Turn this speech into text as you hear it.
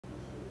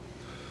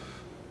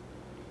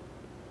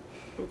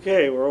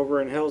Okay, we're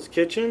over in Hell's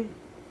Kitchen,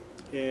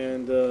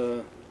 and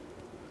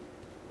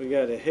we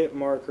got a hit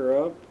marker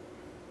up.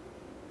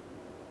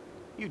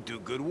 You do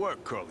good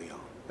work, Corleone.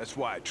 That's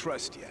why I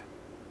trust you.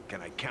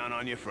 Can I count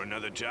on you for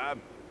another job?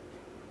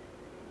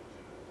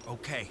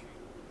 Okay,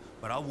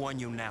 but I'll warn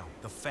you now.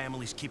 The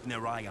family's keeping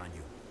their eye on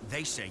you.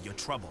 They say you're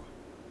trouble.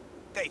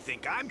 They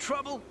think I'm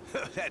trouble?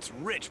 That's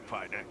rich,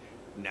 partner.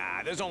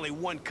 Nah, there's only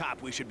one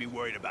cop we should be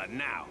worried about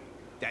now.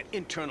 That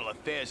internal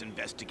affairs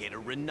investigator,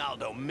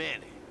 Ronaldo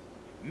Manning.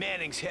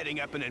 Manning's heading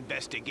up an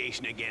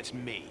investigation against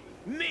me.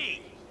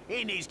 Me!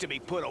 He needs to be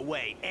put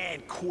away,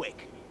 and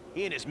quick.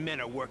 He and his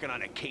men are working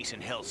on a case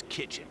in Hell's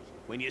Kitchen.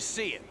 When you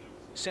see him,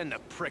 send the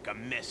prick a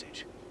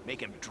message.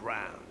 Make him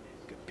drown.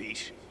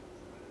 Capiche?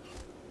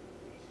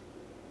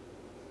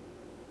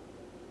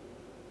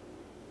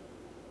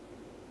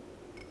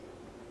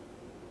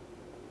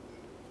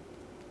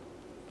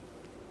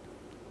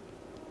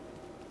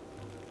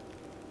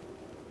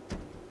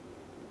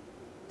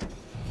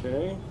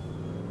 Okay.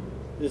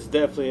 This is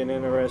definitely an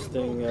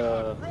interesting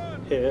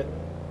hit.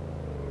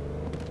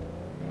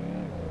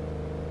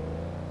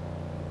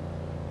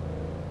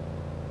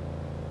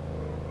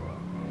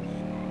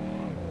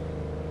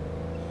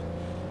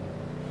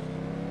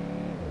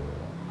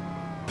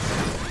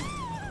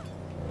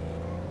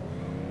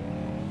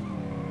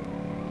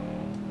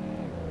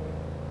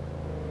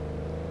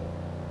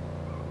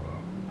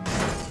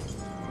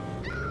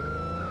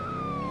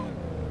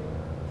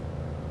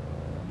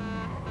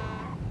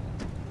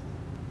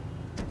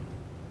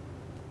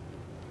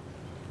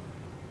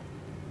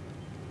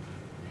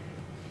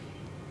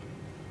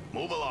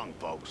 Move along,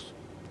 folks.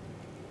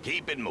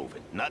 Keep it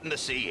moving. Nothing to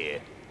see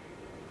here.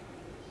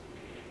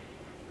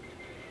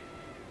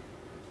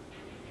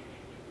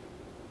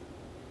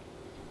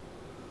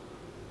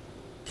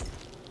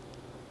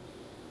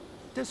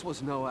 This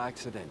was no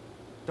accident.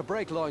 The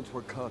brake lines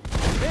were cut.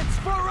 It's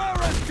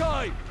Ferrera's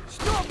time!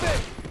 Stop it!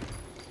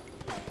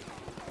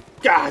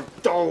 God,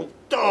 don't!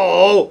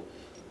 Oh!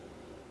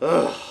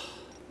 Ugh.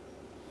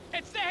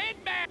 It's the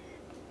hitman!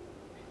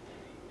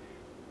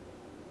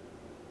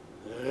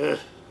 Ugh.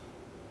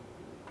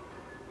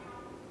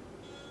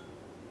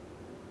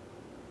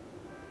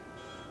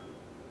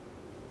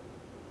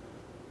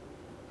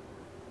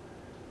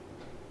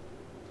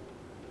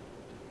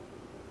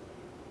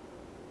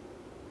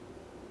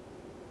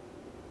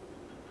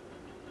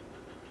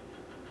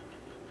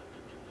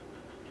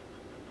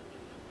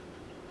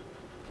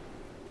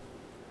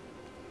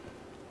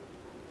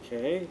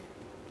 Okay.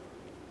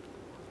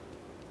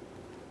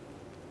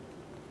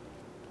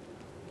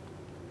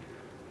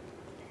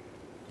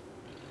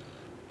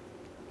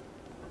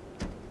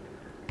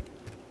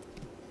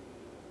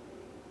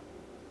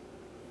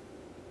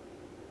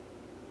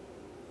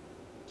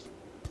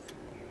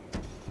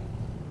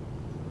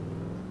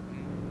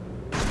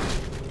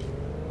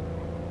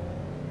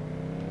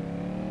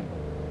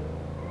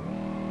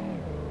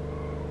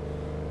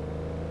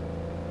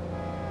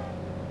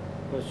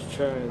 Let's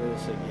try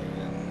this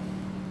again.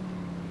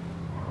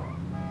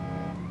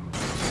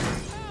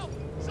 Help!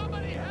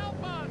 Somebody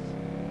help us!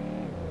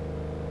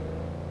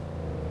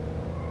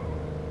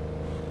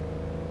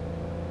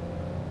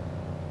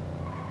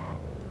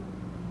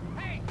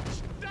 Hey,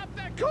 stop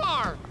that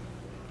car!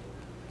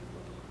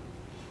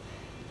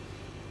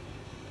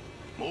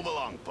 Move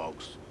along,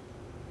 folks.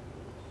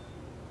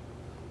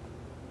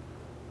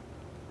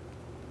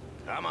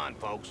 Come on,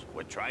 folks.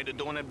 We're trying to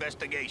do an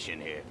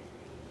investigation here.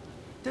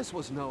 This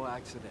was no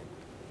accident.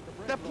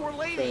 That poor Try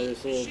lady,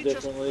 this a little she just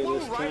differently flew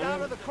this right out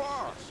time. of the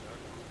car.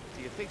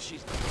 Do you think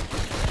she's...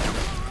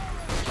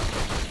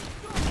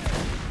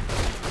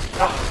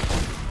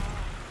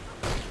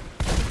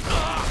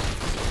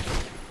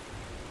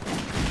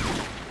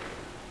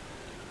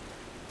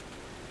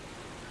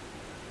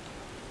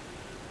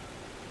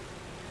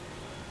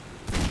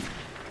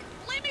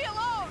 Leave me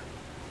alone!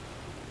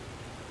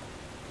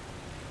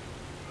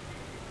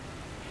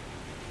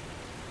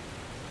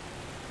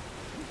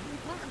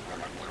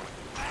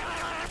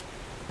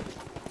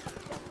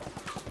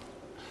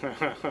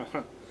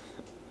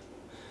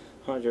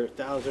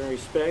 $100,000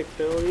 respect,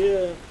 hell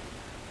yeah.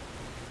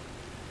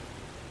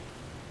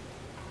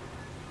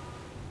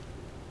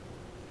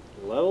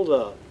 Leveled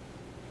up.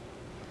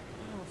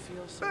 I don't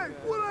feel so Hey, good.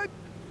 what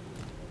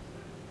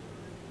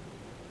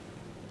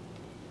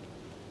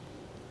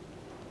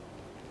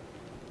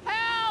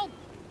Help!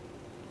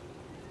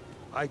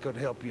 I could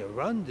help you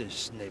run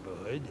this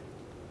neighborhood.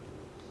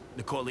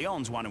 The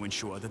Corleones want to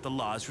ensure that the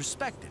law is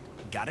respected.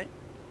 Got it?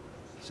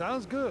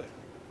 Sounds good.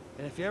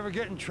 And if you ever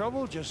get in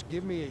trouble, just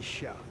give me a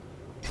shout.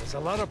 There's a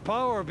lot of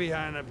power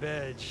behind a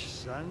badge,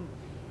 son.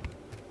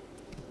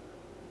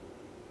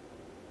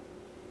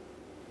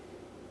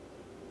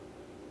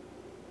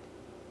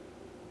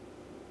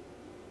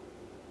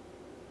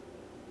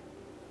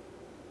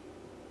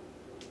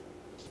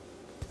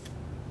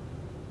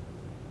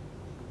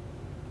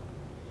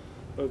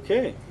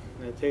 Okay,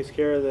 that takes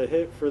care of the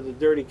hit for the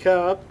dirty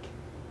cop.